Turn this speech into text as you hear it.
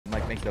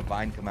make the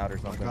vine come out or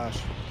something. Oh, gosh.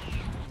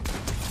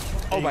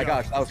 Oh my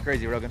gosh, that was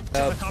crazy, Rogan.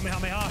 I'm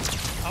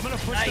gonna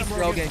push Nice, them,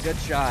 Rogan. Good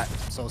shot.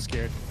 So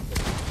scared.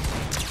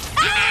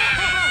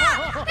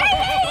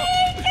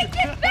 Hey, take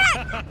this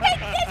back! Take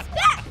this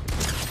back!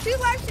 2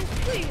 versus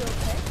 2,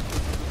 okay?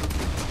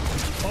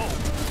 Oh,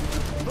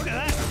 look at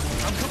that.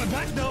 I'm coming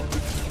back, though.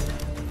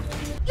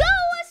 Yo,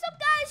 what's up,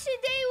 guys?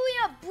 Today we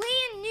have a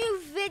brand new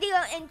video,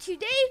 and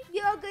today we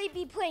are going to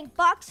be playing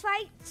box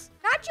fights.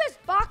 Not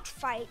just box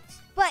fights,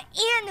 but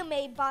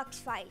anime box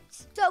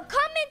fights. So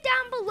comment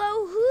down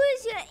below who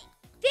is your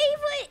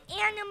favorite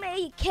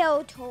anime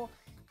character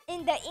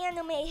in the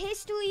anime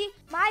history.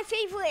 My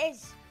favorite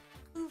is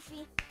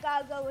Luffy.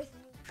 Gotta go with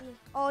Luffy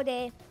all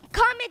day.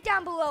 Comment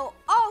down below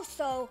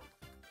also,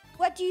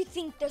 what do you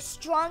think the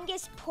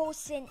strongest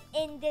person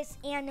in this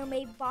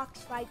anime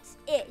box fights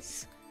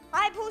is?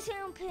 My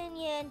personal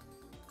opinion,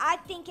 I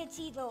think it's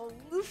either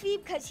Luffy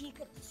because he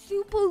could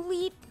super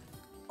leap,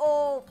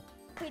 or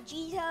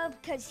Vegeta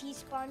because he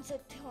spawns a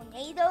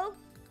tornado,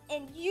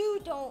 and you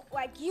don't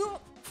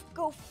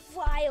go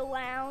fly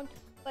around,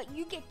 but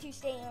you get to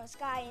stay in the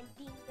sky and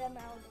beam them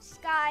out of the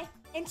sky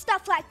and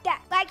stuff like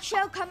that. Like,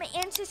 share, comment,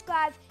 and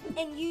subscribe,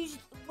 and use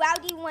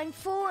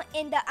RowdyRogan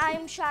in the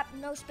item shop.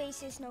 No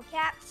spaces, no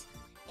caps,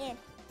 and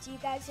see you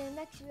guys in the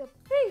next video.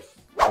 Peace.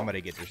 I'm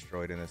gonna get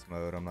destroyed in this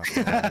mode. I'm not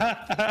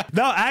gonna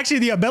No, actually,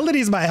 the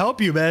abilities might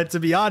help you, man, to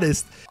be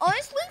honest.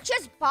 Honestly,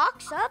 just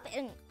box up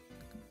and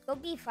they'll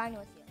be fine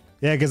with you.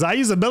 Yeah, because I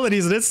use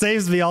abilities and it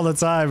saves me all the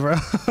time, bro.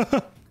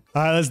 All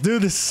right, let's do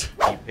this.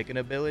 You pick an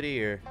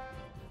ability or?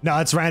 No,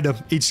 it's random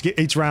each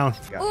round.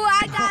 Oh,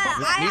 I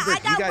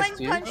got One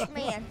too? Punch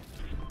Man.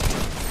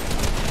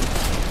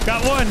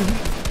 Got one.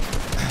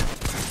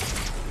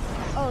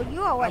 Oh,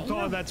 you are right. I'm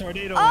calling that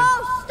tornado.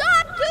 Oh,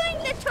 stop doing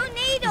the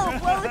tornado,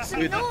 bro. It's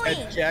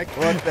annoying. Jack,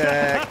 what the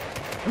heck?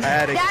 I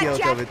had a kill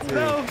of it too.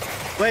 No.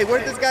 Wait,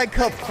 where'd this guy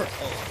come from?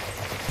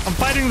 I'm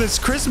fighting this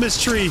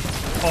Christmas tree.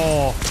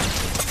 Oh.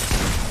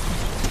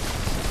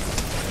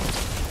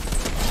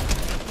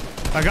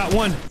 I got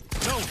one.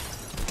 No.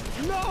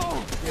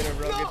 No. Get him,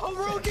 Rogan. No,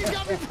 Rogan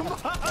got me from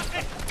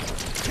behind.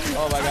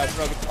 Oh my gosh,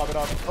 Rogan's popping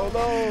off. Oh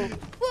no.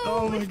 Whoa,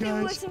 Oh my if you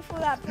gosh. listen for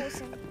that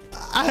person.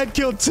 I had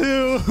killed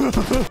 2.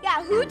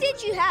 Yeah, who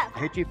did you have? I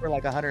hit you for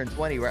like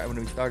 120 right when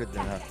we started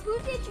then, huh? Who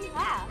did you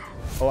have?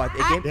 Oh,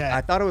 Yeah.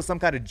 I thought it was some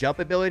kind of jump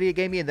ability it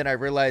gave me, and then I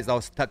realized I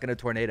was stuck in a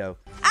tornado.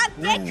 I'm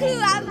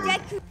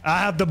Deku. I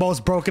have the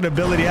most broken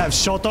ability. I have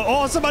Shoto.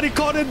 Oh, somebody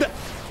caught in.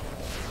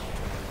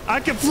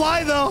 I can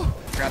fly though.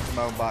 Trapped in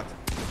my own box.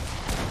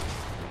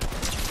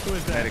 Who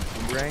is that? Medic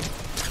boomerang.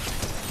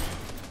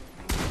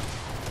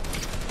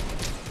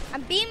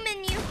 I'm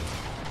beaming you.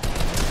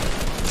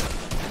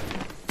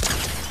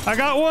 I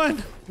got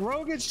one.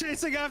 Rogan's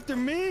chasing after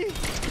me.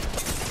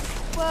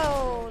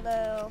 Whoa,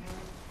 though.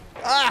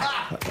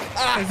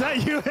 Is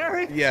that you,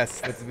 Harry?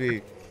 Yes, that's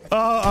me.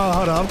 Oh,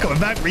 hold on. I'm coming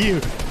back for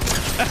you.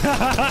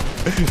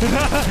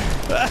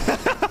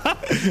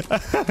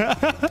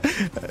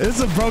 This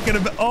is a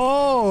broken.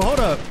 Oh, hold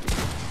up.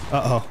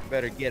 Uh-oh.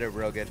 Better get it,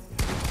 Rogan.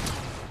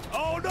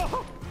 Oh, no.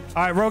 All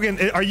right, Rogan,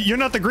 you're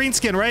not the green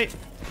skin, right?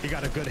 You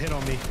got a good hit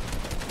on me.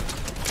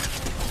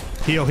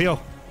 Heal.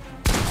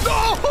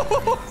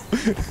 No!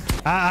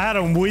 I had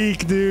him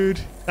weak, dude.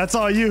 That's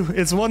all you.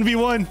 It's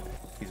 1v1.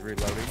 He's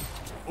reloading.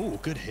 Oh,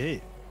 good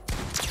hit.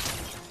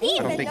 He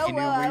I don't even think know he knew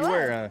where where I you was.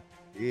 were.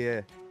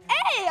 Yeah.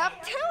 Hey, I'm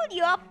telling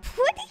you, I'm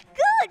pretty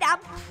good. I'm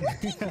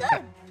pretty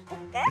good.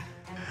 Okay?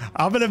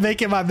 I'm going to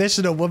make it my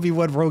mission to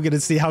 1v1 Rogan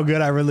and see how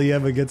good I really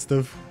am against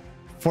the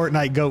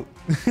Fortnite GOAT.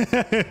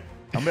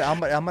 I'm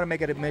gonna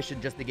make it a mission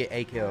just to get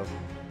a kill.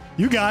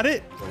 You got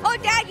it. Oh,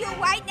 Dad, you're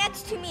right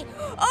next to me.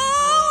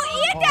 Oh,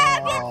 and I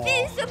have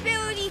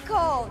invisibility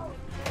code.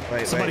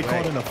 Wait, Somebody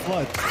called in a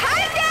flood.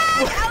 Hi,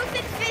 Dad. I was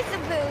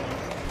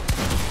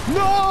invisibility.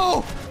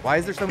 No! Why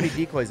is there so many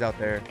decoys out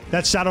there?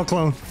 That's Shadow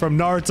Clone from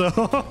Naruto.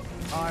 All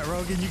right,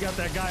 Rogan, you got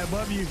that guy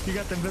above you. You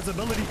got the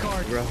invisibility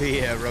card.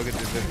 Yeah, Rogan's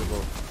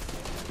invisible.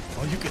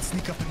 Oh, you can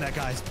sneak up in that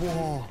guy's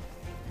wall.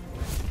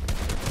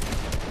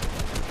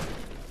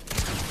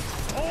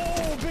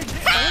 Oh, big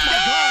hit. Oh, my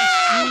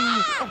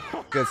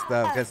gosh. Good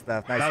stuff. Good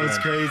stuff. Nice. That was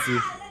one. crazy.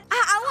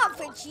 I want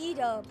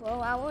Vegeta, bro.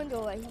 I wonder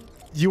what he...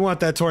 You want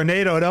that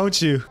tornado, don't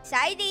you?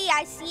 Sadie,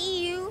 I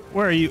see you.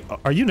 Where are you?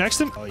 Are you next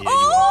to him? Oh, yeah,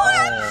 Oh,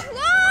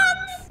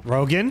 Trunks!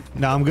 Rogan,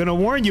 now I'm going to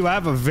warn you. I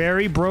have a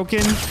very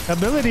broken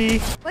ability.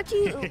 What do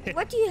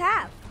you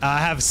have? I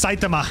have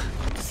Saitama.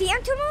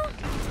 Santama?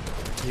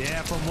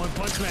 Yeah, from One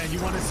Punch Man.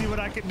 You want to see what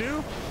I can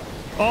do?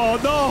 Oh,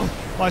 no.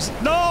 Watch.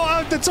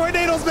 No, the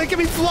tornado's making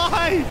me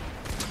fly.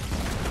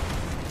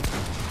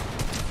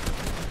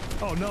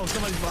 Oh, no.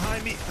 Somebody's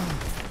behind me.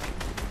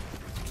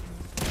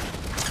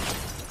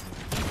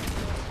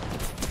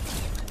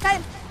 Got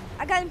him.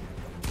 I got him.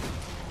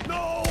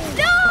 No.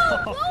 No,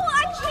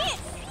 I can't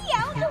see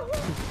out the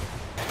window.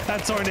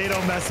 That tornado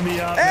messed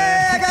me up, Hey,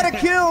 man. I got a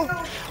kill.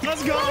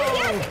 Let's go. Oh,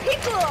 yes,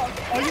 Piccolo.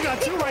 Oh, you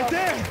got 2 right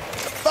there.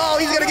 Oh,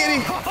 he's gonna get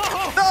me.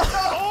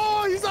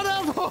 Oh, he's on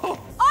elbow.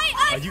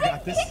 I you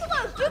got this.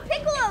 Piccolo. Do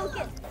Piccolo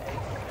again.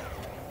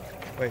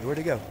 Wait, where'd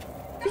he go?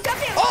 He's up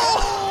there.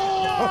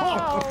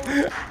 Oh!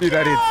 Dude,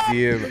 I didn't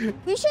see him.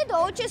 We should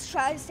all just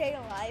try to stay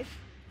alive.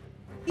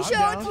 You should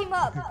all team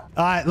up.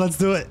 All right, let's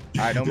do it.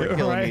 All right, no more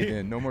killing me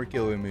then. No more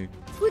killing me.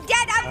 Well,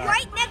 Dad, I'm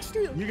right next to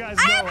you. You guys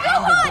I know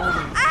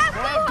have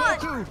no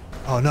hunt.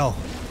 Oh no,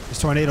 this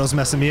tornado's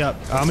messing me up.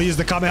 I'm gonna use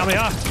the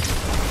Kamehameha.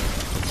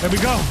 There we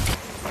go.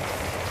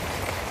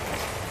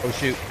 Oh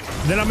shoot.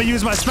 Then I'm gonna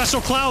use my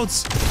special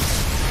clouds.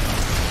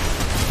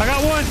 I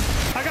got one.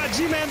 I got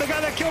G-Man, the guy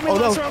that killed me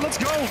last round. Let's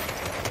go.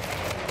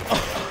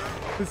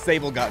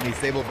 Sable got me.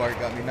 Sable Bart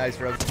got me. Nice,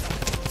 Rogan.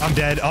 I'm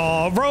dead.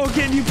 Oh,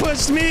 Rogan, you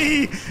pushed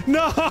me.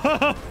 No.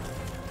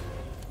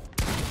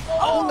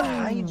 Oh,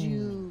 behind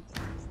you.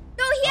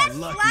 No, he has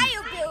fly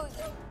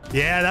ability.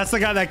 Yeah, that's the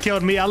guy that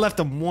killed me. I left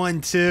him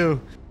 1-2.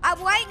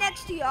 I'm right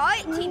next to you. All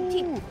right,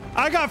 team.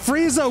 I got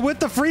Frieza with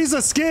the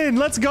Frieza skin.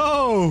 Let's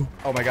go.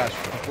 Oh my gosh,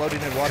 I'm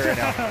floating in water right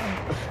now.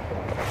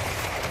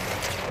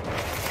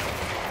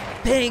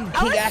 Bang,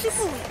 pickaxe.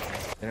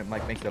 And it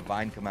like makes a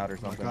vine come out or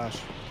something. Oh my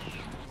gosh.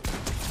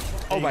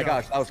 Oh my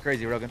gosh, that was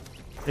crazy, Rogan.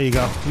 There you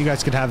go. You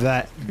guys could have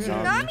that.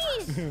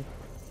 Tsunamis.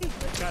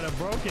 Kind of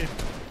broken.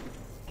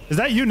 Is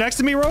that you next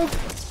to me, Rogue?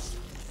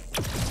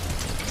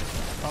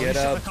 Get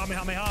up. I'm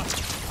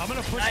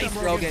gonna push Nice,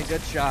 them, Rogan.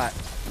 Good shot.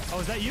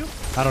 Oh, is that you?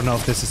 I don't know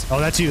if this is. Oh,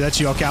 that's you. That's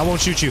you. Okay, I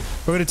won't shoot you.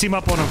 We're gonna team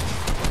up on him.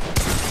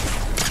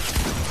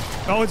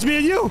 Oh, it's me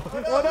and you.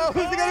 Oh no,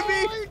 who's it gonna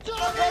be?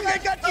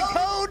 Rogan got you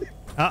code.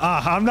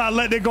 I'm not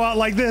letting it go out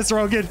like this,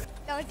 Rogan.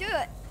 Don't do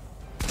it.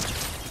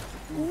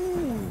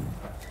 Ooh.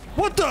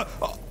 What the?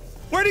 Oh,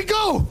 where'd he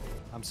go?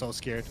 I'm so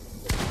scared.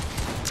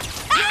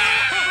 Hey,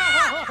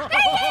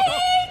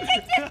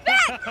 take this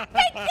back!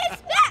 Take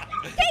this back!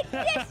 Take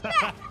this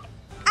back!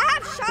 I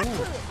have shot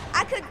put.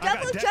 I could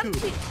double jump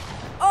to.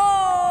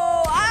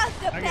 Oh, I have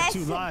the best. I get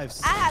 2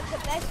 lives. I have the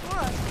best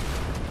one.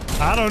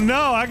 I don't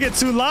know. I get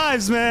 2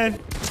 lives, man.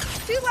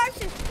 2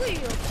 lives is pretty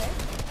okay.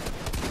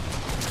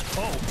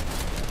 Oh,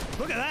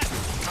 look at that.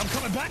 I'm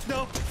coming back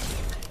though.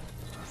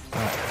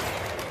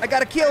 I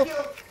got a kill.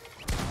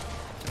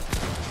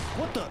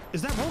 What the?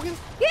 Is that Rogan?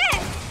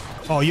 Yes.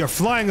 Oh, your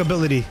flying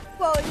ability.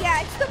 Well,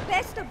 yeah, it's the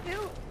best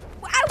ability.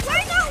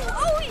 Why not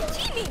always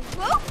teaming,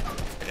 bro?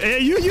 Hey,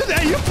 you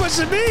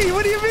pushing me.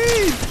 What do you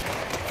mean?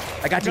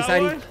 I got you,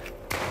 Sidey.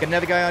 Get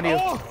another guy on you.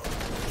 Oh.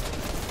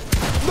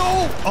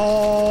 No.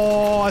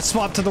 Oh, I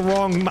swapped to the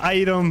wrong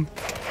item.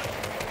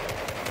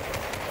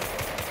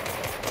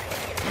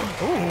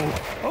 Oh,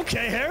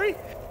 okay, Harry.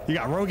 You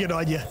got Rogan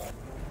on you.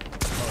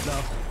 Oh,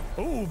 no.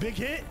 Oh, big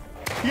hit.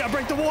 You got to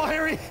break the wall,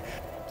 Harry.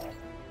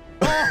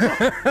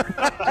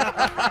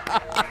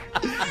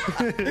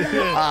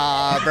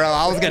 Bro,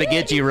 I was gonna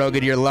get you,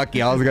 Rogan. You're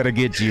lucky. I was gonna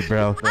get you,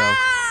 bro. I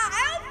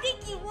don't think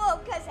you will,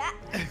 because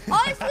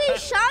honestly,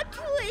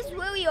 Shantu is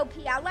really OP.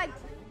 I like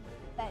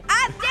that.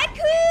 I'm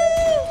Deku!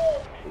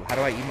 How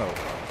do I emote?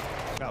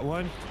 Got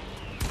one.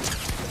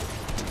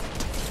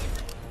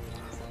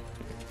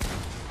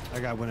 I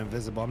got one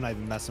invisible. I'm not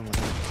even messing with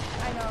him.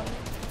 I know.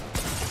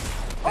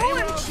 Hey,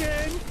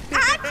 Rogan!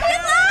 I'm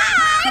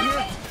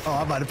alive! Oh,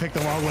 I'm about to pick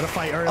the wrong one to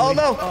fight early. Oh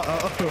no!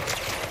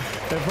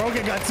 If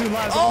Rogan got 2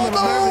 lives, Oh I'm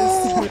no!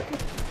 nervous.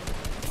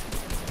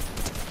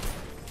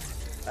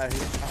 I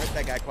hurt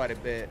that guy quite a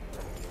bit.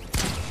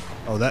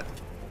 Oh, that.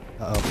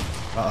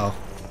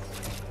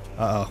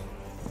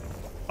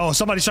 Oh,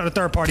 somebody shot a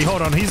third party.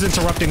 Hold on, he's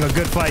interrupting a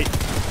good fight.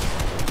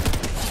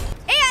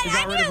 And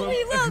I need to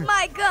reload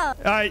my gun.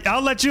 All right,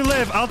 I'll let you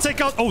live. I'll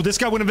take out. Oh, this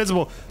guy went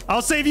invisible.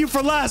 I'll save you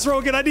for last,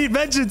 Rogan. I need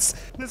vengeance.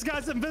 This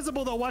guy's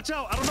invisible though. Watch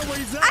out. I don't know where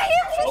he's at. I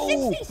hit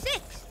him for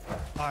 66.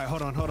 All right,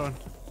 hold on.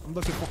 I'm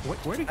looking for.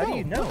 Where'd he go? How do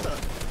you know?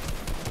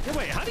 Yeah,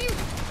 wait, how do you?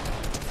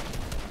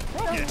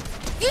 Rogan.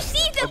 You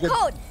see the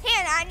code.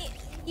 Hand, I need.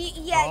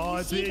 Yeah, Oh, you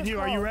it's see me and the you.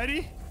 code. Are you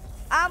ready?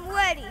 I'm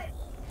ready.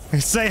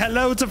 Say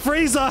hello to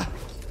Frieza.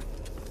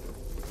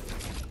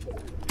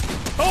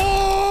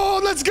 Oh,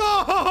 let's go!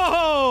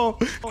 Ah!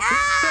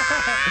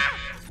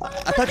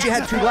 I thought you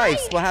had 2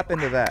 lives. What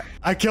happened to that?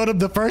 I killed him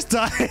the first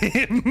time.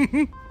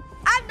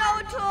 I'm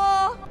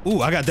Naruto.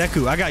 Ooh, I got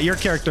Deku. I got your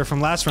character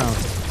from last round.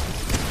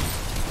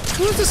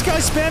 Who is this guy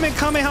spamming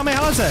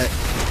Kamehamehas at?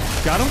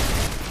 Got him?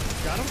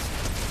 Got him?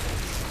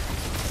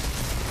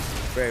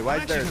 Wait, why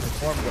is there a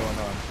storm going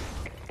on?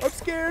 I'm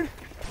scared.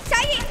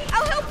 Say it.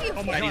 I'll help you.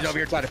 Oh my And he's gosh. over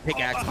here trying to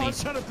pickaxe I me.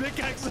 was trying to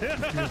pickaxe him.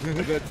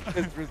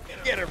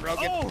 Get him,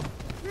 Rogan. Oh,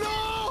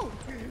 no!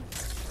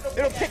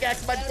 It'll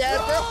pickaxe my dad,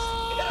 bro.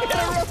 Get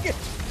him, Rogan.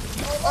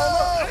 Oh,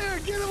 no.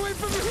 Get away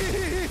from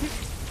me!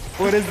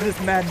 What is this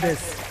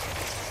madness?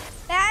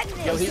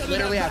 Madness. Yo, he's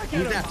literally at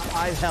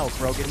 5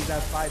 health, Rogan. He's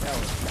at 5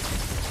 health.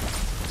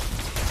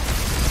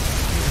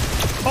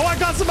 Oh, I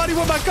got somebody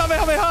with my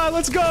Kamehameha.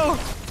 Let's go.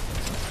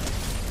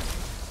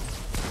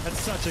 That's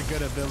such a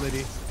good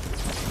ability.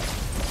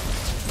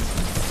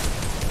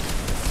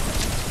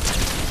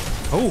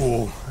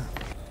 Oh.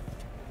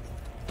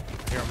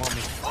 Here, I'm on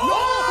me.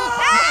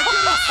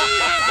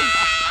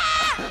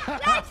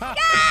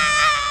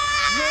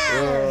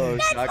 Oh,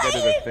 shotgun to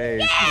the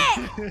face.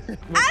 I'm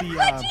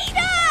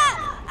Vegeta.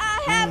 I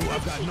have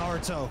I've got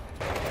Naruto.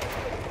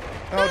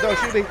 Oh, don't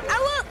shoot me. I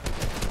will.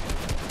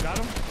 Got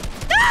him?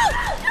 No!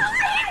 No,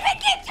 I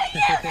didn't get to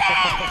use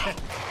it!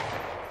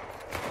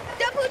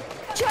 Double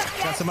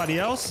jump. Got somebody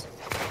else?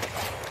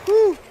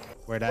 Woo.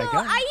 Where'd I No, go?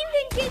 I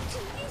didn't get to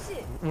use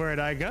it. Where'd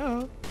I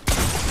go?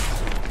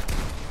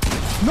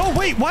 No,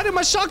 wait, why did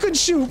my shotgun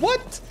shoot?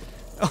 What?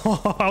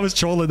 Oh, I was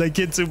trolling that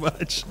kid too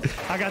much.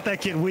 I got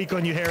that kid weak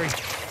on you, Harry.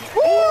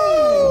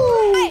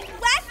 Woo. Hey,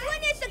 last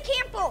one is the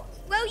camper.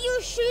 Where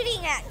you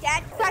shooting at,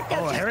 Dad? Got the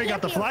Harry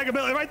got the flag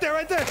ability right there,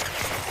 right there.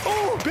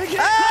 Oh, big hit.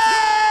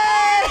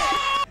 Hey!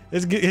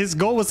 His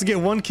goal was to get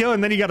 1 kill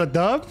and then he got a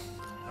dub.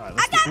 All right,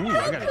 let's get, ooh,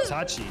 I got a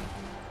Itachi.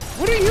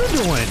 What are you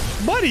doing?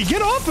 Buddy,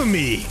 get off of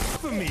me.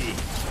 Off of me.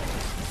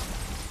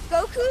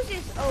 Goku's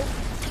is over.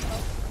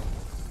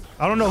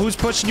 I don't know who's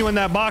pushing you in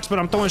that box, but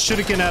I'm throwing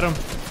shuriken at him,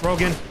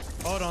 Rogan.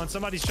 Hold on,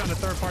 somebody's trying to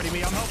third party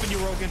me. I'm helping you,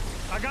 Rogan.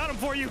 I got him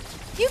for you.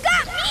 You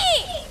got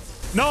me!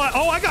 No,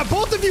 I got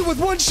both of you with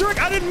 1 shuriken.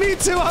 I didn't mean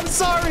to. I'm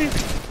sorry.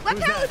 What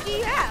power do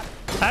you have?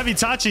 I have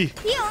Itachi.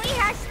 He only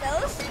has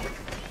those.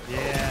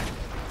 Yeah.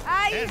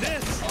 And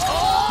this.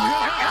 Oh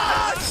my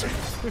gosh!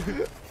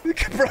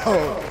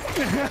 Bro.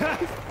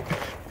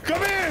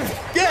 Come here.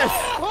 Yes.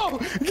 Oh,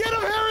 get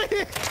him,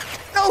 Harry.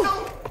 No.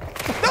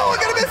 No, I'm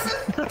gonna miss.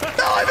 No,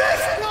 I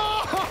missed. No,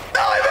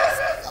 I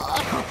missed.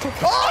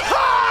 Oh.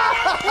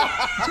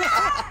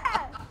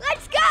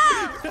 Let's go!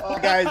 Oh,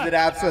 guy's an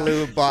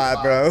absolute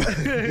bot, bro.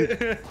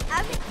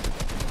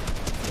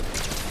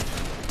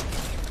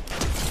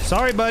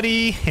 Sorry,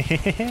 buddy.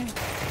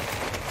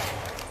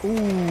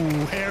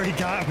 Ooh, Harry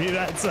got me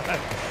that time.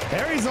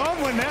 Harry's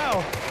on one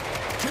now.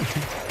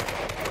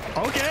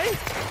 Okay.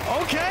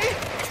 Okay.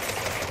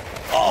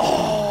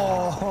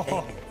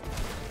 Oh.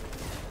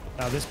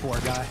 Now this poor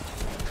guy.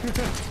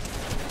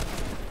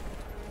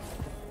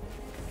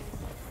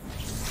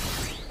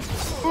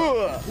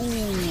 Ooh.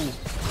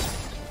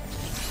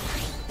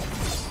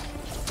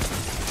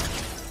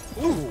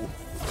 Ooh. Ooh,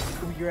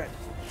 you're at.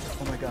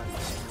 Oh my god.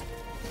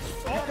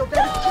 The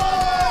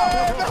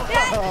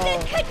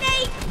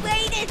grenade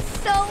blade is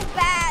so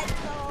bad,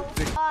 though.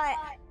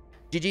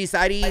 GG,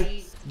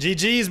 Sidey.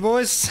 GG's,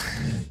 boys.